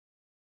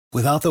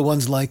Without the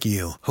ones like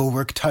you, who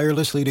work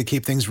tirelessly to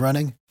keep things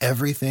running,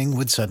 everything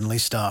would suddenly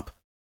stop.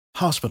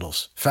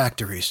 Hospitals,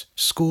 factories,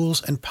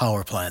 schools, and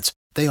power plants,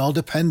 they all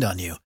depend on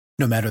you.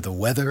 No matter the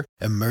weather,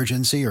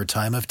 emergency, or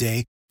time of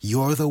day,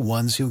 you're the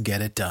ones who get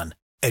it done.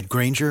 At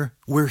Grainger,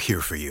 we're here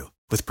for you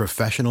with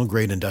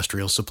professional-grade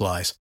industrial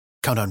supplies.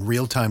 Count on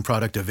real-time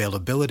product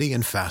availability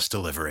and fast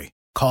delivery.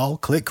 Call,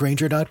 click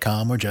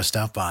Grainger.com, or just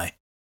stop by.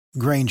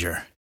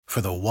 Grainger, for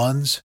the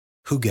ones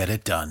who get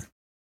it done.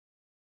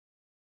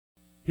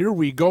 Here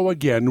we go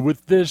again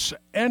with this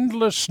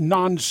endless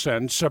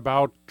nonsense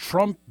about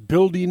Trump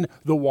building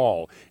the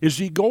wall. Is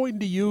he going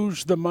to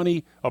use the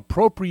money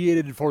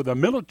appropriated for the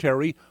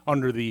military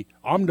under the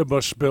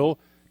omnibus bill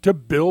to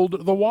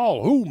build the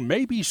wall? Who,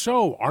 maybe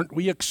so. Aren't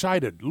we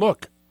excited?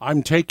 Look,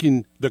 I'm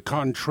taking the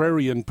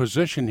contrarian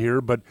position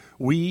here, but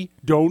we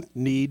don't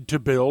need to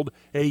build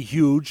a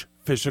huge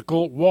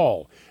physical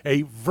wall.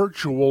 A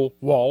virtual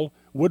wall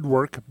would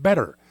work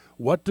better.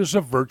 What does a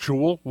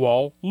virtual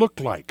wall look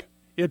like?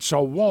 It's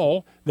a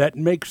wall that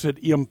makes it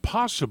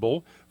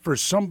impossible for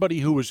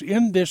somebody who is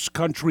in this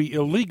country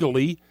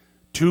illegally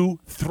to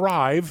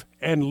thrive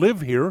and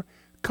live here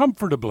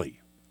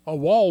comfortably. A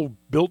wall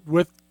built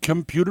with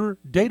computer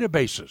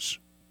databases.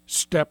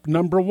 Step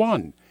number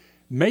 1,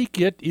 make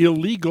it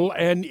illegal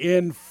and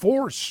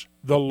enforce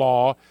the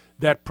law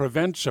that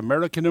prevents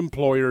American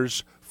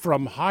employers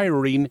from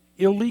hiring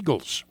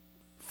illegals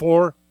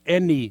for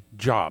any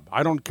job.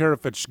 I don't care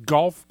if it's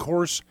golf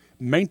course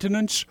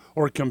maintenance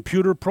or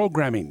computer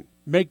programming.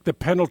 Make the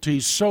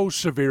penalties so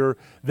severe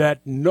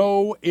that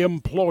no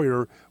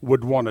employer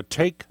would want to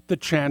take the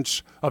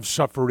chance of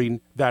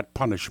suffering that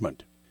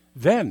punishment.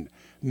 Then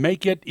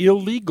make it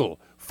illegal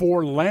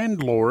for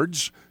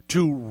landlords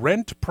to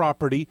rent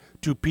property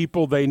to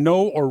people they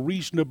know or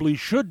reasonably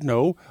should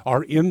know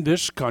are in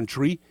this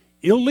country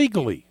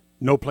illegally.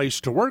 No place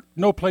to work,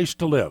 no place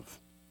to live.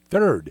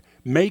 Third,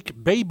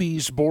 make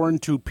babies born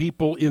to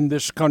people in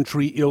this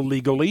country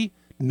illegally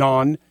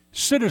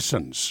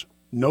non-citizens.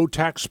 No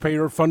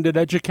taxpayer-funded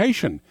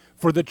education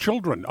for the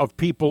children of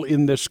people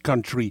in this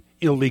country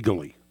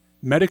illegally.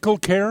 Medical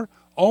care,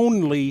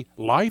 only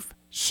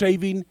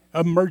life-saving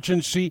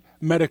emergency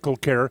medical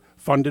care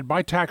funded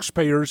by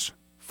taxpayers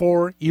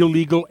for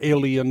illegal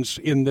aliens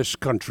in this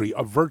country.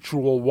 A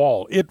virtual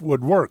wall. It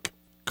would work.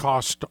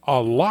 Cost a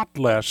lot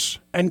less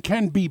and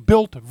can be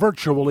built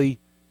virtually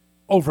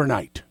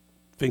overnight.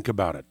 Think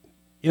about it.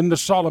 In the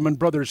Solomon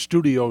Brothers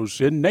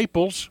Studios in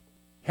Naples,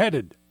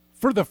 headed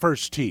for the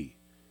first tee,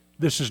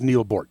 this is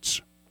Neil Bortz.